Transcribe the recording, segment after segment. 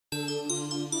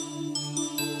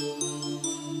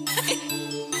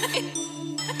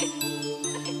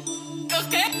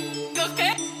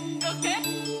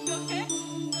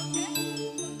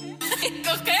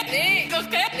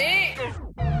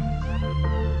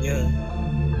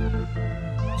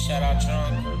Shout out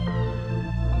Trunk.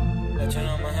 I turn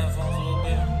on my headphones a little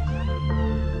bit.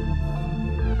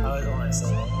 I always want to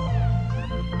say that.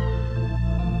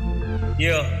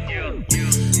 Yeah.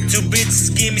 Two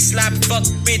bitches give me sloppy, fuck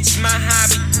bitch, my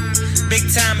hobby. Big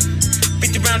time,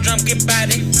 50 round drum, get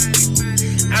body.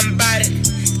 I'm bodied,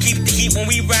 keep the heat when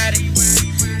we ride it.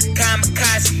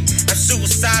 Kamikaze, I'm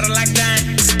suicidal like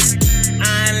dying.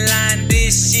 I ain't lying,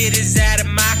 this shit is out of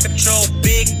my control.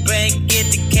 Big bang, get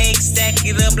the cake, stack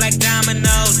it up like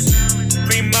dominoes.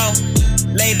 Primo,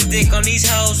 lay the dick on these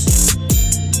hoes.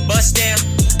 Bust down,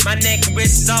 my neck and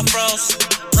wrist is all froze.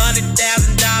 $100,000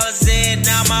 in,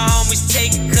 now my homies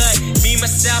take a cut. Me,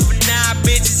 myself, and I,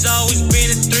 bitch, it's always been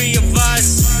the three of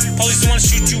us. Police wanna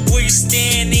shoot you where you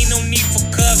stand, ain't no need for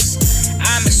cuffs.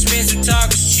 I'm expensive,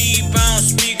 talking cheap, I don't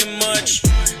speak much.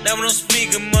 Never don't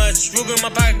speak much. Ruger in my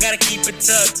pocket, gotta keep it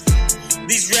tucked.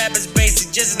 These rappers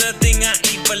basic, just another thing I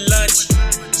eat for lunch.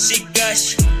 She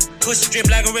gush, pussy drip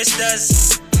like a wrist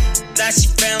does. Thought she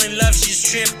fell in love, she's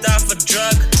tripped off a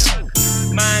drug.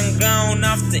 Mine gone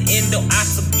off the endo, I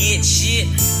forget shit.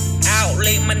 Out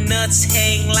late, my nuts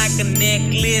hang like a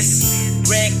necklace.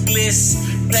 Reckless,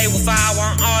 play with fire, I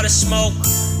want all the smoke.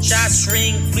 Shots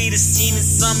ring, fleet of scene, and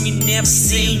some you never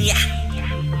seen, yeah.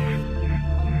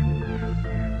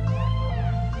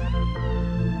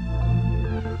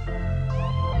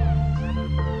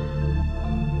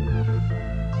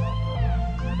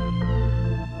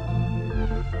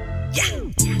 Yeah.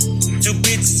 Two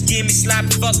bitches give me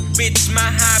sloppy, fuck bitch, my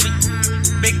hobby.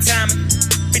 Big time,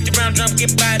 50 round drum,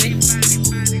 get body.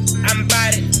 I'm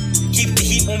bodied, keep the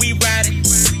heat when we ride it.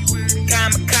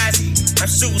 Kamikaze, I'm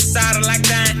suicidal like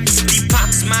dying. Deep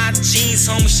pockets, my jeans,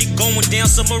 homie. She going down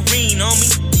submarine,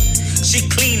 homie. She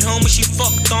clean, homie. She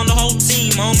fucked on the whole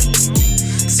team, homie.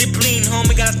 Zipline,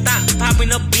 homie. Got a thought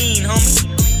popping a bean,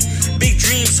 homie. Big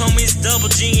dreams, homie. It's double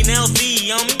G and LV,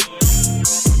 homie.